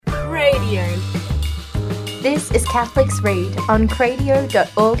Radio. This is Catholics Read on cradio.org.au.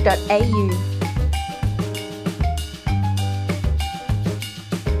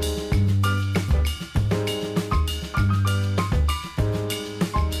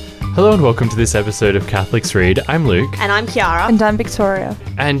 Hello and welcome to this episode of Catholics Read. I'm Luke. And I'm Kiara. And I'm Victoria.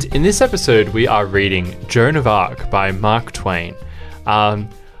 And in this episode, we are reading Joan of Arc by Mark Twain.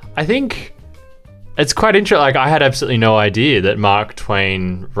 I think it's quite interesting. Like, I had absolutely no idea that Mark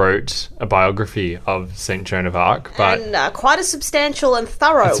Twain wrote a biography of St. Joan of Arc. But and quite a substantial and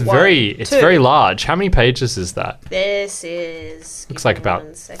thorough it's one. It's very large. How many pages is that? This is... Looks like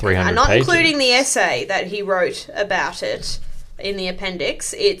about 300 and not pages. including the essay that he wrote about it in the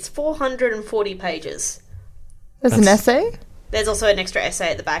appendix. It's 440 pages. There's an essay? There's also an extra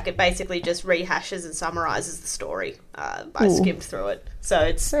essay at the back. It basically just rehashes and summarises the story. I skimmed through it. So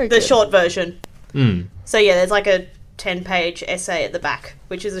it's Very the good. short version. Mm. So yeah, there's like a 10-page essay at the back,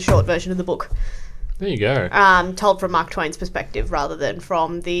 which is a short version of the book. There you go. Told from Mark Twain's perspective rather than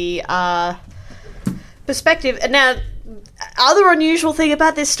from the perspective. And now, other unusual thing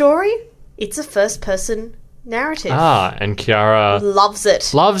about this story, it's a first-person narrative. And Kiara Loves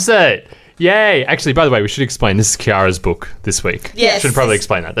it. loves it. Yay! Actually, by the way, we should explain this is Kiara's book this week. Yes. Should probably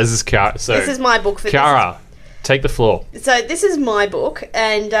explain that. This is Kiara. So This is my book for Kiara, take the floor. So this is my book,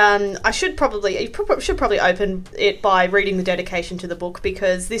 and you should probably open it by reading the dedication to the book,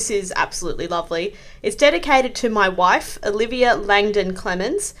 because this is absolutely lovely. It's dedicated to my wife, Olivia Langdon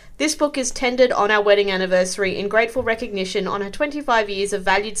Clemens. This book is tendered on our wedding anniversary in grateful recognition on her 25 years of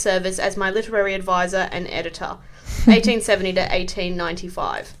valued service as my literary advisor and editor, 1870 to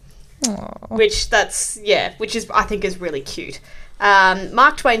 1895. Aww. Which is I think is really cute.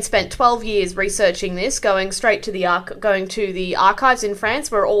 Mark Twain spent 12 years researching this, going to the archives in France,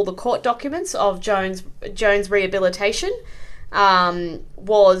 where all the court documents of Joan's rehabilitation are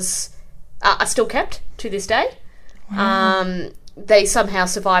still kept to this day. Wow. They somehow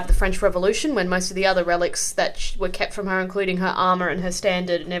survived the French Revolution, when most of the other relics that were kept from her, including her armour and her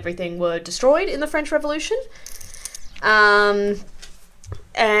standard and everything, were destroyed in the French Revolution.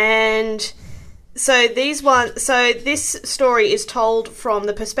 And so this story is told from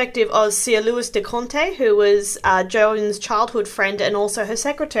the perspective of Sir Louis de Conte, who was Joan's childhood friend and also her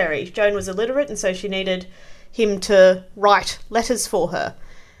secretary. Joan was illiterate, and so she needed him to write letters for her.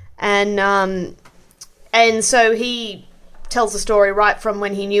 And so he tells the story right from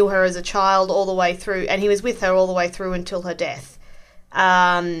when he knew her as a child all the way through, and he was with her all the way through until her death.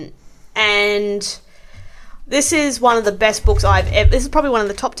 And this is one of the best books this is probably one of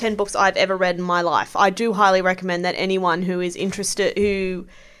the top 10 books I've ever read in my life. I do highly recommend that anyone who is interested, who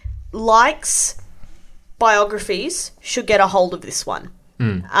likes biographies, should get a hold of this one.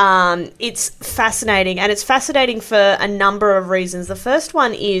 It's fascinating, and it's fascinating for a number of reasons. The first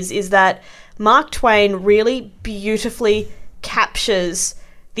one is that Mark Twain really beautifully captures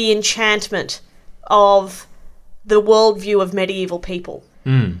the enchantment of the worldview of medieval people.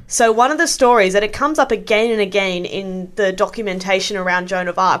 So one of the stories, and it comes up again and again in the documentation around Joan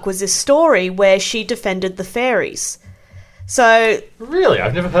of Arc, was this story where she defended the fairies. So Really?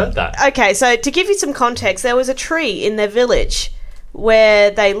 I've never heard that. okay, so to give you some context, there was a tree in their village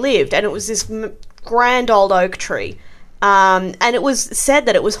where they lived, and it was this grand old oak tree, and it was said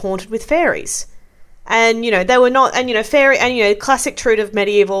that it was haunted with fairies. And, they were not, and, fairy, and, classic true to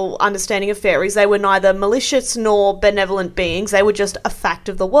medieval understanding of fairies, they were neither malicious nor benevolent beings. They were just a fact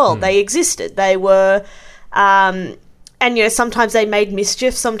of the world. They existed. They were, sometimes they made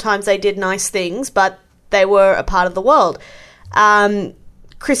mischief, sometimes they did nice things, but they were a part of the world.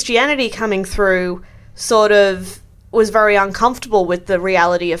 Christianity coming through sort of was very uncomfortable with the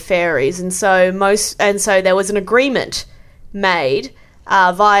reality of fairies, and so there was an agreement made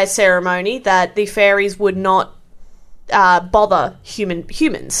via ceremony that the fairies would not bother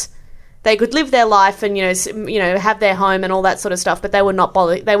humans. They could live their life and have their home and all that sort of stuff, but they would not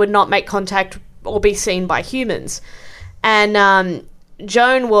bother. They would not make contact or be seen by humans. And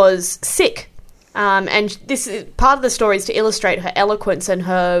Joan was sick, and this is part of the story is to illustrate her eloquence and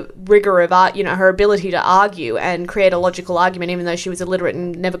her rigor of art. Her ability to argue and create a logical argument, even though she was illiterate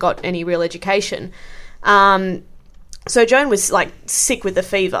and never got any real education. So Joan was, sick with a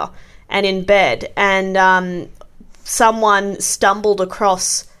fever and in bed, and someone stumbled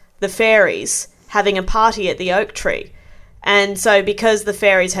across the fairies having a party at the oak tree. And so because the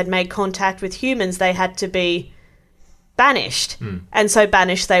fairies had made contact with humans, they had to be banished. And so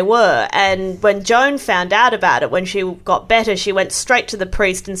banished they were. And when Joan found out about it, when she got better, she went straight to the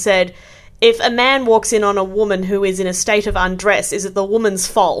priest and said, if a man walks in on a woman who is in a state of undress, is it the woman's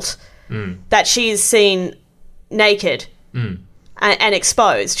fault that she is seen naked? and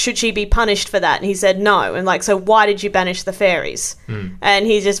exposed. Should she be punished for that? And he said no. And like, so why did you banish the fairies? And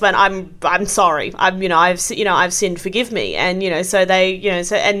he just went, I'm sorry. I've sinned. Forgive me. And so they,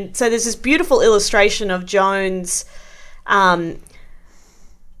 so there's this beautiful illustration of Joan's, the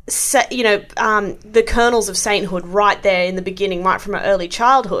kernels of sainthood right there in the beginning, right from her early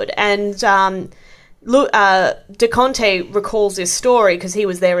childhood. And De Conte recalls this story because he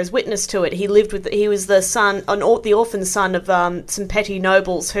was there as witness to it. He was the orphan son of some petty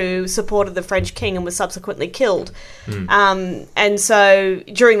nobles who supported the French king and was subsequently killed. And so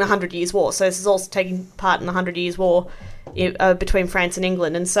during the 100 Years' War, so this is also taking part in the 100 Years' War between France and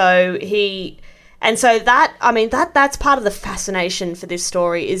England. And so that's part of the fascination for this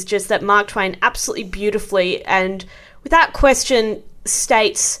story, is just that Mark Twain absolutely beautifully and without question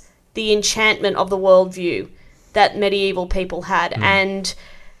states the enchantment of the worldview that medieval people had. And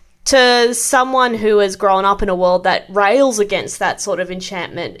to someone who has grown up in a world that rails against that sort of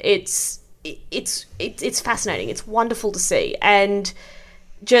enchantment, it's fascinating. It's wonderful to see. And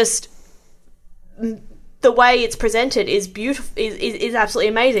just the way it's presented is beautiful, is absolutely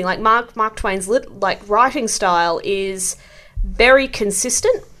amazing. Like Mark Twain's writing style is very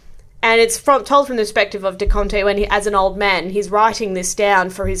consistent. And it's told from the perspective of De Conte when as an old man, he's writing this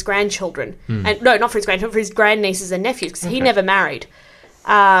down for his grandchildren. And no, not for his grandchildren, for his grandnieces and nephews, because he never married.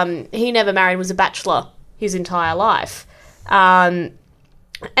 He never married, was a bachelor his entire life. And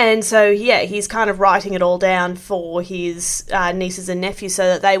so, yeah, he's kind of writing it all down for his nieces and nephews so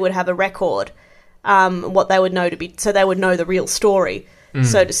that they would have a record, what they would know so they would know the real story,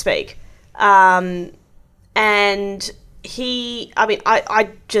 so to speak. And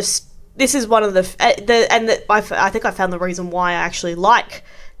this is one of I think I found the reason why I actually like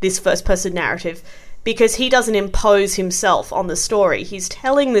this first-person narrative, because he doesn't impose himself on the story. He's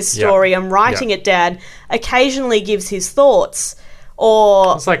telling this story and writing it down, occasionally gives his thoughts,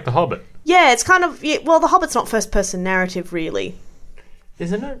 or... It's like The Hobbit. Yeah, it's kind of... well, The Hobbit's not first-person narrative, really.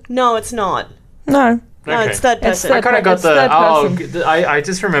 Isn't it? No, it's not. No. No, it's third person. I kind of got I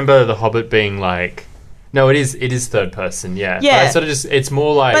just remember The Hobbit being like... No, it is third person, yeah. But I sort of it's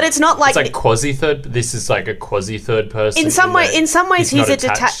more like... But it's not like... It's like quasi-third... This is like a quasi-third person. In some ways, he's not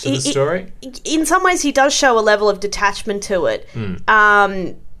attached to the story. In some ways, he does show a level of detachment to it.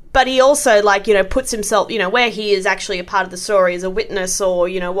 But he also, puts himself, where he is actually a part of the story as a witness, or,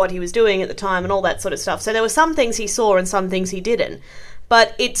 what he was doing at the time and all that sort of stuff. So there were some things he saw and some things he didn't.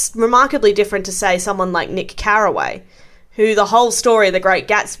 But it's remarkably different to, say, someone like Nick Carraway, who the whole story of The Great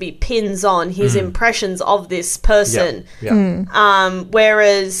Gatsby pins on his impressions of this person.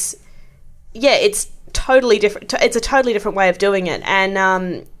 Whereas, it's totally different. It's a totally different way of doing it.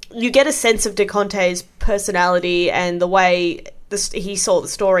 And you get a sense of De Conte's personality and the way he saw the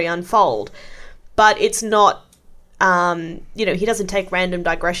story unfold. But it's not... he doesn't take random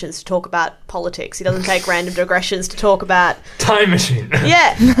digressions to talk about politics. He doesn't take random digressions to talk about time machine.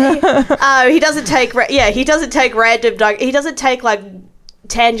 He doesn't take random. He doesn't take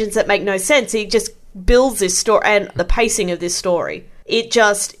tangents that make no sense. He just builds this story and the pacing of this story. It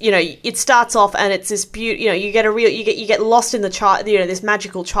just it starts off and it's this beauty. You get lost in the child. This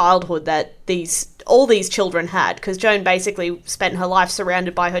magical childhood that all these children had, because Joan basically spent her life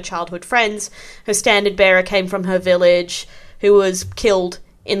surrounded by her childhood friends. Her standard bearer came from her village, who was killed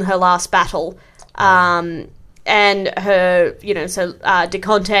in her last battle, and her De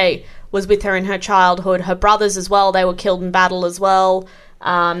Conte was with her in her childhood. Her brothers as well, they were killed in battle as well.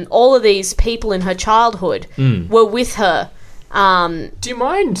 All of these people in her childhood were with her. Do you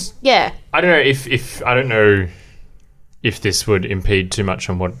mind? Yeah. I don't know if this would impede too much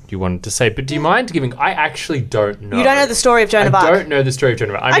on what you wanted to say, but do you mind giving... I actually don't know. You don't know the story of Joan of Arc? I don't know the story of Joan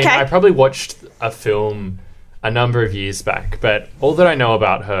of Arc. I mean, I probably watched a film a number of years back, but all that I know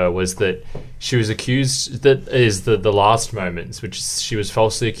about her was that she was accused... That is the last moments, which is she was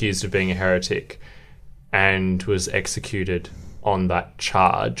falsely accused of being a heretic and was executed on that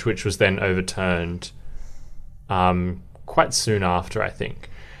charge, which was then overturned quite soon after, I think.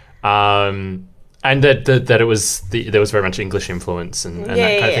 And that it was there was very much English influence and that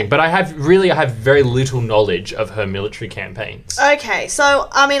kind of thing. But I have very little knowledge of her military campaigns. Okay, so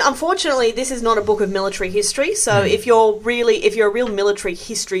I mean, unfortunately, this is not a book of military history. So if you're a real military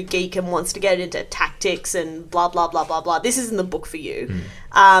history geek and wants to get into tactics and blah blah blah blah blah, this isn't the book for you.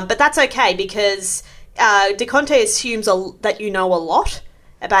 But that's okay, because De Conte assumes that you know a lot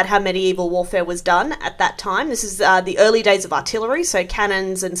about how medieval warfare was done at that time. This is the early days of artillery, so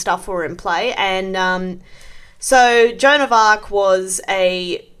cannons and stuff were in play. And so Joan of Arc was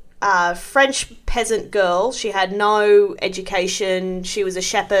a French peasant girl. She had no education. She was a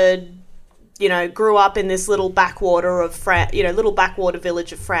shepherd, grew up in this little backwater of little backwater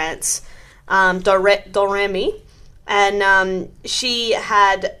village of France, Domremy, and she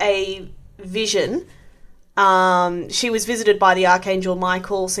had a vision. She was visited by the Archangel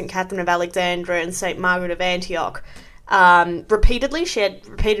Michael, St. Catherine of Alexandria, and St. Margaret of Antioch. Repeatedly, she had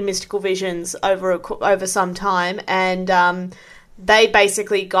repeated mystical visions over some time, and they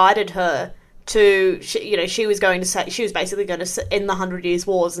basically guided her to, she was basically going to end the 100 Years'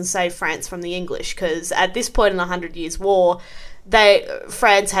 Wars and save France from the English, because at this point in the 100 Years' War,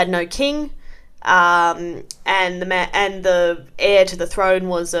 France had no king, and the heir to the throne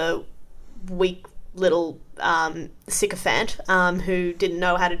was a weak little sycophant who didn't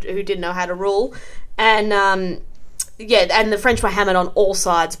know how to rule, and and the French were hammered on all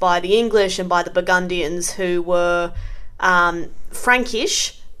sides by the English and by the Burgundians, who were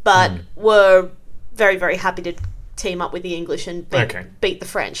Frankish, but were very, very happy to team up with the English and beat the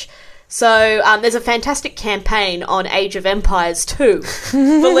French. So there's a fantastic campaign on Age of Empires 2,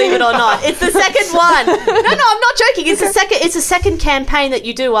 believe it or not. It's the second one. No, I'm not joking. It's a second campaign that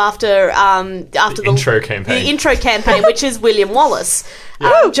you do after the intro campaign. The intro campaign, which is William Wallace.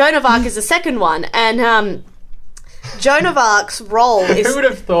 Joan of Arc is the second one, and Joan of Arc's role is... Who would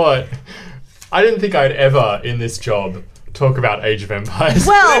have thought? I didn't think I'd ever, in this job, talk about Age of Empires.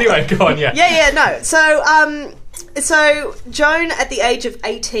 Well, anyway, go on, yeah. No. So Joan, at the age of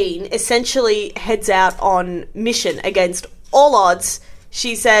 18, essentially heads out on mission against all odds.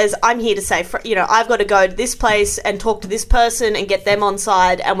 She says, I'm here to save, I've got to go to this place and talk to this person and get them on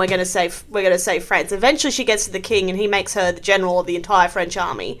side, and we're going to save France. Eventually she gets to the king, and he makes her the general of the entire French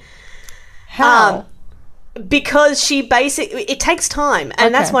army. How? Because it takes time,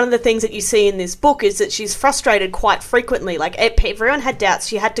 and that's one of the things that you see in this book, is that she's frustrated quite frequently. Like, everyone had doubts.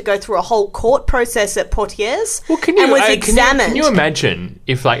 She had to go through a whole court process at Poitiers, and was examined. Can you imagine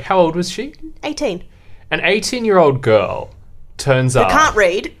if, how old was she? 18. An 18-year-old girl turns up. Can't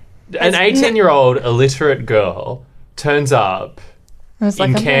read. An 18-year-old illiterate girl turns up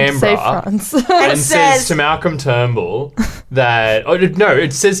in Canberra and says to Malcolm Turnbull that...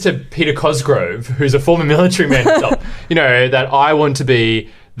 it says to Peter Cosgrove, who's a former military man himself, that I want to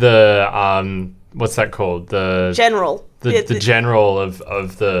be the... what's that called? The... General. The general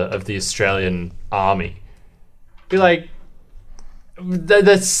of the Australian army. Be like...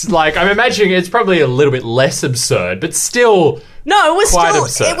 That's I'm imagining it's probably a little bit less absurd, but still... No, it was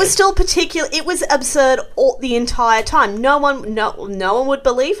absurd. It was still particular. It was absurd the entire time. No one would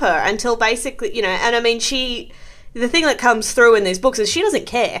believe her until basically, And I mean, the thing that comes through in these books is she doesn't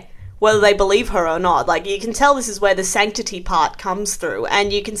care whether they believe her or not. You can tell this is where the sanctity part comes through,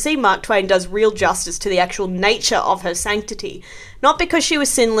 and you can see Mark Twain does real justice to the actual nature of her sanctity. Not because she was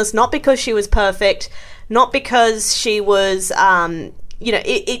sinless, not because she was perfect, not because she was.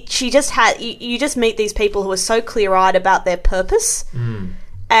 She just had... You just meet these people who are so clear-eyed about their purpose,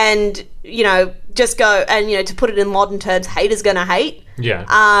 and, just go... And, to put it in modern terms, haters gonna hate. Yeah.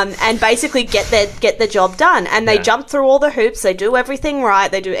 And basically get the job done. And they jump through all the hoops. They do everything right.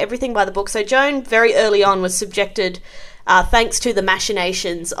 They do everything by the book. So Joan, very early on, was subjected... thanks to the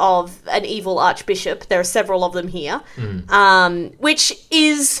machinations of an evil archbishop. There are several of them here. Which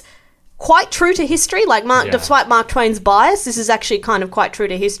is... quite true to history, despite Mark Twain's bias, this is actually kind of quite true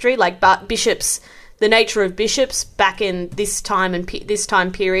to history. But bishops, the nature of bishops back in this time and this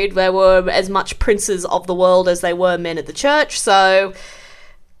time period, they were as much princes of the world as they were men of the church. So,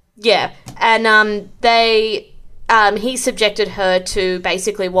 yeah, and he subjected her to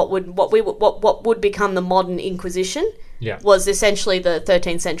basically what would become the modern Inquisition. Yeah. Was essentially the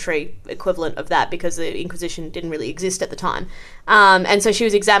 13th century equivalent of that, because the Inquisition didn't really exist at the time. And so she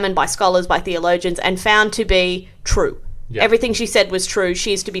was examined by scholars, by theologians, and found to be true. Yeah. Everything she said was true.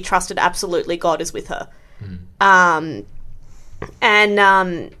 She is to be trusted absolutely. God is with her. And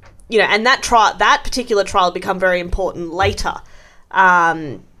that particular trial become very important later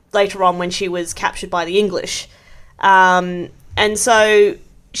on when she was captured by the English. And so...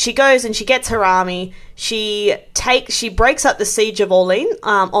 she goes and she gets her army. She breaks up the siege of Orleans,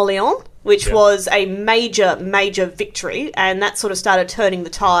 which was a major, major victory, and that sort of started turning the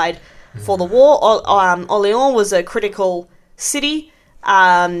tide for the war. Orleans was a critical city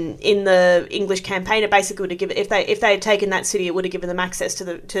in the English campaign. It basically would have given, if they had taken that city, it would have given them access to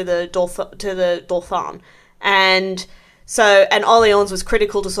the Dauphin, and Orleans was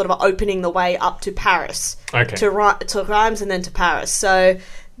critical to sort of opening the way up to Paris, to Reims and then to Paris. So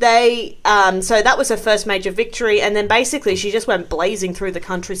that was her first major victory, and then basically she just went blazing through the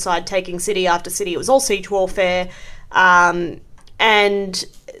countryside, taking city after city. It was all siege warfare, and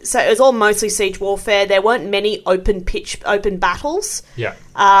so it was all mostly siege warfare. There weren't many open battles. Yeah.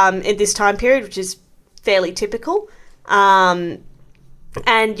 In this time period, which is fairly typical. And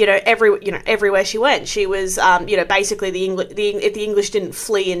everywhere she went, she was basically if the English didn't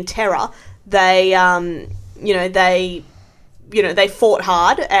flee in terror, they fought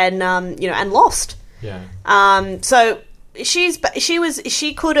hard and lost. Yeah. So she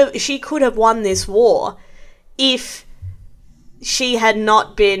could have won this war if she had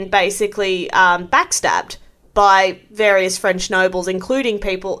not been basically backstabbed by various French nobles, including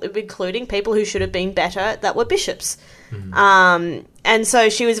people who should have been better, that were bishops. And so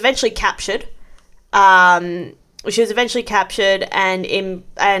she was eventually captured. And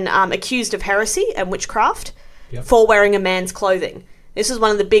accused of heresy and witchcraft for wearing a man's clothing. This was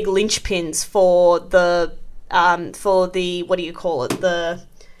one of the big linchpins for the the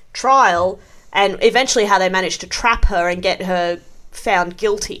trial, and eventually how they managed to trap her and get her found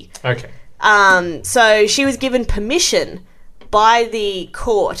guilty. Okay. So she was given permission by the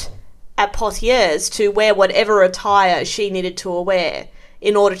court at Poitiers to wear whatever attire she needed to wear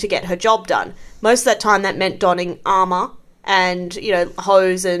in order to get her job done. Most of that time that meant donning armour and,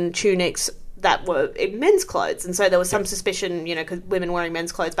 hose and tunics that were in men's clothes. And so there was some suspicion, because women wearing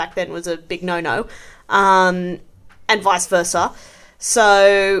men's clothes back then was a big no-no, and vice versa.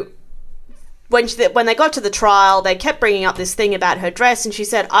 So when they got to the trial, they kept bringing up this thing about her dress, and she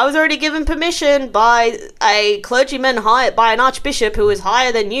said, I was already given permission by a clergyman hired by an archbishop who is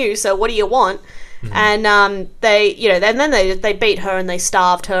higher than you, so what do you want? Mm-hmm. And they beat her and they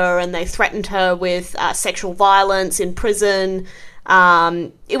starved her and they threatened her with sexual violence in prison.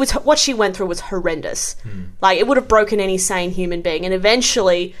 It was what she went through was horrendous. Like, it would have broken any sane human being. And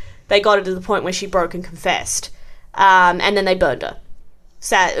eventually they got her to the point where she broke and confessed, and then they burned her.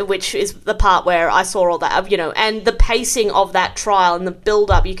 Which is the part where I saw all that, and the pacing of that trial and the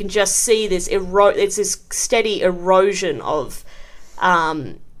build-up, you can just see this it's this steady erosion of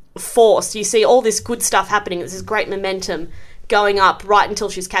force. You see all this good stuff happening. There's this great momentum going up right until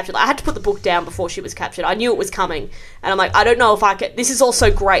she's captured. I had to put the book down before she was captured. I knew it was coming, and I'm like, I don't know if I can. This is all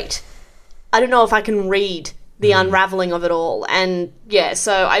so great. I don't know if I can read the unraveling of it all. And yeah,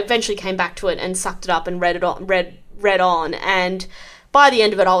 so I eventually came back to it and sucked it up and read on, and by the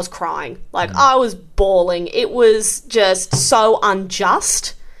end of it, I was crying. Like, I was bawling. It was just so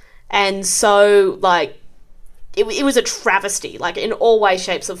unjust, and so, like, it was a travesty, like, in all ways,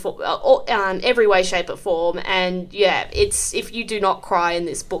 shapes, and form, every way, shape, or form. And yeah, it's, if you do not cry in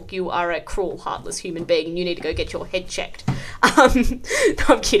this book, you are a cruel, heartless human being, and you need to go get your head checked. No,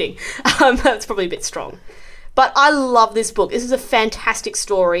 I'm kidding. That's probably a bit strong. But I love this book. This is a fantastic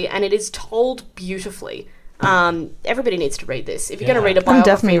story, and it is told beautifully. Everybody needs to read this. If you're going to read a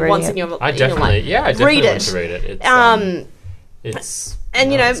biography once in your life, I definitely want to read it.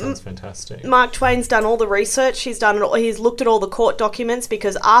 Sounds fantastic. Mark Twain's done all the research. He's looked at all the court documents,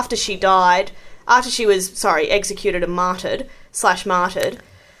 because after she was executed and martyred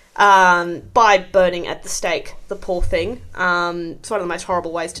by burning at the stake, the poor thing. It's one of the most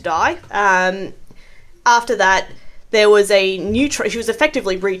horrible ways to die. After that, there was a new she was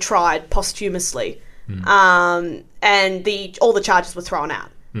effectively retried posthumously. And all the charges were thrown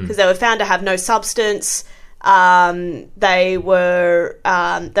out because they were found to have no substance. They were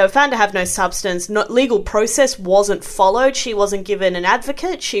found to have no substance. Legal process wasn't followed. She wasn't given an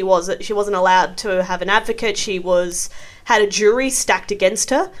advocate. She wasn't allowed to have an advocate. She had a jury stacked against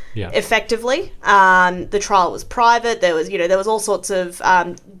her. Yeah. Effectively. The trial was private. There was all sorts of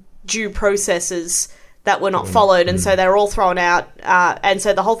due processes that were not followed, and so they were all thrown out, and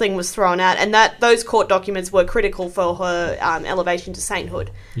so the whole thing was thrown out, and those court documents were critical for her elevation to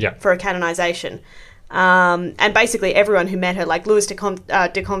sainthood, for a canonization. And basically everyone who met her, like Louis de Comte,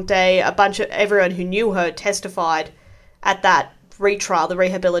 everyone who knew her testified at that retrial, the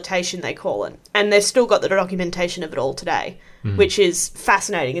rehabilitation they call it, and they've still got the documentation of it all today, which is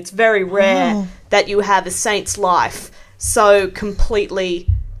fascinating. It's very rare that you have a saint's life so completely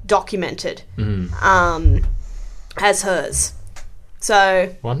documented as hers.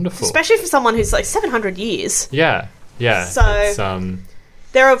 So wonderful, especially for someone who's like 700 years. Yeah. So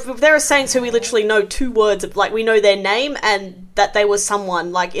there are saints who we literally know 2 words of, like, we know their name and that they were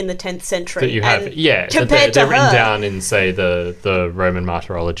someone like in the 10th century. That you have, compared they're to written her, down in, say, the Roman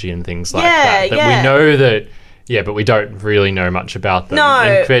martyrology and things like that. We know that. Yeah, but we don't really know much about them. No.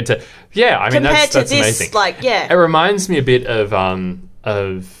 And compared to that's this, amazing. It reminds me a bit of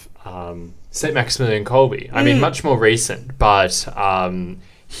St. Maximilian Kolbe. I mean, much more recent, but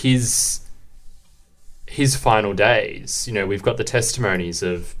his his final days. You know, we've got the testimonies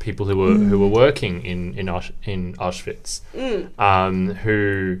of people who were working in Auschwitz,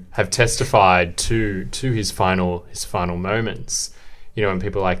 who have testified to his final moments. You know, and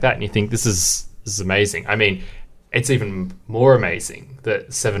people like that, and you think this is amazing. I mean, it's even more amazing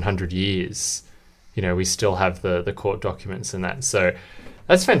that 700 years, you know, we still have the court documents and that. So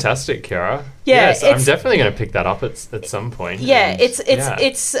that's fantastic, Kiara. Yeah, yes, I'm definitely going to pick that up at some point. Yeah, and,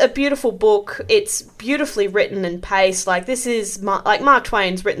 it's a beautiful book. It's beautifully written and paced. Like, this is like Mark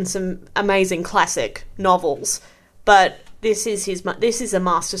Twain's written some amazing classic novels, but this is his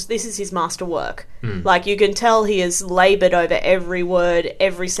masterwork. Like, you can tell he has laboured over every word,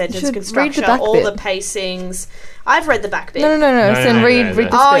 every sentence construction, all the pacings. I've read the back bit. No. So read this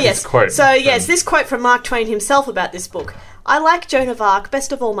Oh, bit. yes. Quote. So, yes, this quote from Mark Twain himself about this book. I like Joan of Arc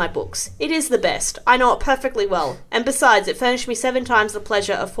best of all my books. It is the best. I know it perfectly well. And besides, it furnished me 7 times the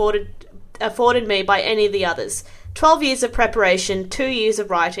pleasure afforded me by any of the others. 12 years of preparation, 2 years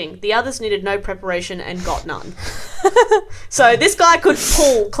of writing. The others needed no preparation and got none. So this guy could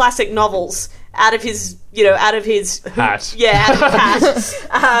pull classic novels out of his hat. Yeah, out of his hat.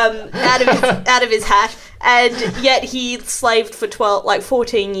 Out of his hat. And yet he slaved for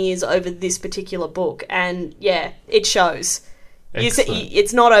 14 years over this particular book. And yeah, it shows.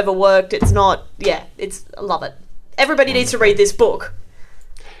 It's not overworked. It's not, I love it. Everybody needs to read this book.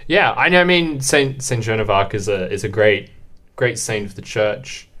 Yeah, I know. I mean, Saint Joan of Arc is a great saint of the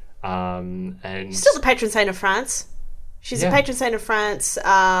church, and still the patron saint of France. She's a patron saint of France,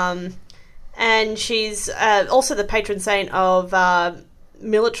 and she's also the patron saint of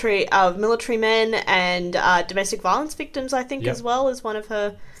military men and domestic violence victims. I think as well as one of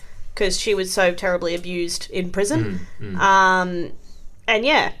her, because she was so terribly abused in prison. And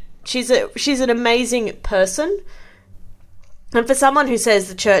yeah, she's an amazing person. And for someone who says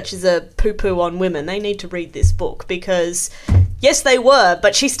the church is a poo-poo on women, they need to read this book, because yes, they were,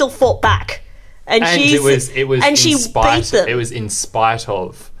 but she still fought back, and she beat them. It was in spite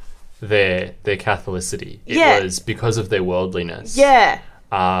of their Catholicity. It was because of their worldliness. Yeah.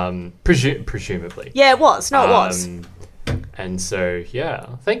 Presumably. Yeah, it was. No, it was. And so, yeah,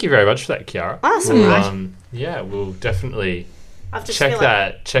 thank you very much for that, Kiara. Awesome, right? Yeah, we'll definitely check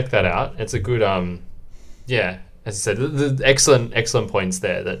that out. It's a good as I said, the excellent points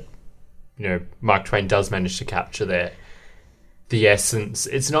there that, you know, Mark Twain does manage to capture there. The essence.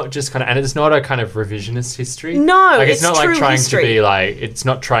 It's not just kind of, and it's not a kind of revisionist history. No, like, it's not true like trying history. to be like, it's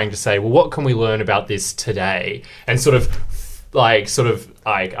not trying to say, well, what can we learn about this today? And sort of I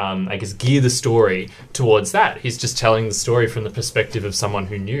guess gear the story towards that. He's just telling the story from the perspective of someone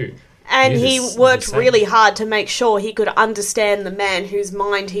who knew. And he worked really hard to make sure he could understand the man whose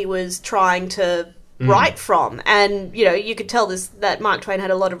mind he was trying to write from. And, you know, you could tell that Mark Twain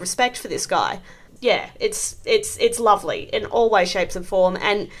had a lot of respect for this guy. Yeah, it's lovely in all ways, shapes and form.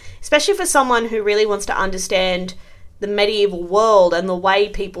 And especially for someone who really wants to understand the medieval world and the way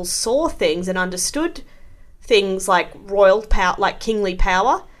people saw things and understood things like royal power, like kingly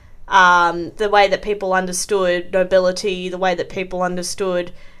power, the way that people understood nobility, the way that people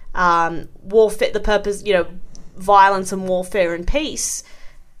understood warfare, the purpose, you know, violence and warfare and peace.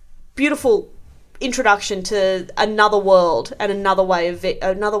 Beautiful introduction to another world and another way of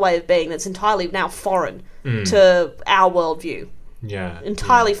being that's entirely now foreign to our worldview. Yeah,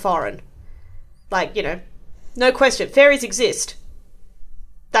 entirely foreign. Like, you know, no question, fairies exist.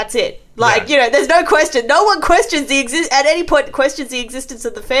 That's it. Like, you know, there's no question. No one questions at any point questions the existence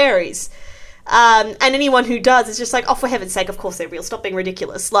of the fairies. And anyone who does is just like, oh, for heaven's sake, of course they're real. Stop being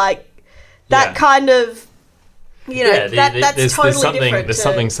ridiculous. Like, that kind of, you know, that's totally different. There's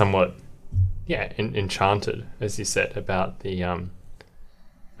something somewhat, enchanted, as you said, about the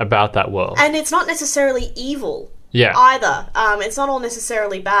about that world. And it's not necessarily evil. Yeah. Either. It's not all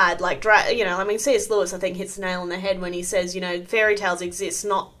necessarily bad. Like, C.S. Lewis, I think, hits the nail on the head when he says, you know, fairy tales exist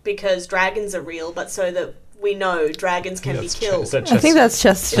not because dragons are real, but so that we know dragons can be killed. I think that's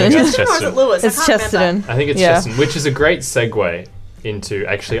Chesterton. Is it Chesterton or is it Lewis? It's Chesterton. I think it's Chesterton, which is a great segue into,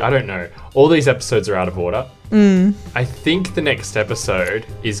 actually, I don't know. All these episodes are out of order. I think the next episode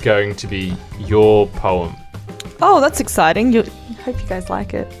is going to be your poem. Oh, that's exciting. I hope you guys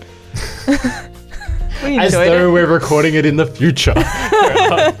like it. As though we're recording it in the future. Like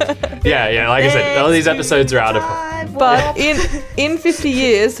I said, all these episodes are out of... But in 50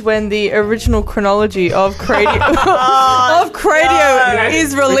 years, when the original chronology of Cradio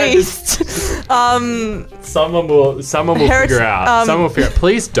is released, someone will figure out. Someone will figure out.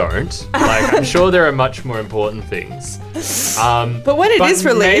 Please don't. Like, I'm sure there are much more important things. But when it is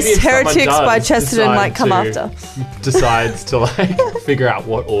released, Heretics by Chesterton might come after. Decides to figure out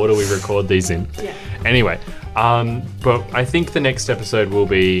what order we record these in. Yeah. Anyway, but I think the next episode will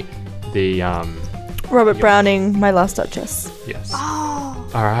be the Robert Browning, My Last Duchess. yes. Oh.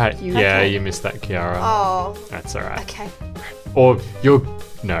 All right. Yeah, Okay. you missed that, Kiara. Oh. That's all right. Okay. Or you're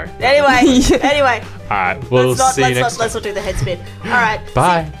no. Anyway. All right. We'll see you next Let's time. not do the head spin. All right.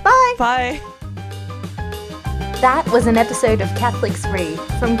 Bye. Bye. Bye. That was an episode of Catholics Read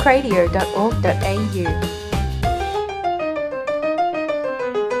from cradio.org.au.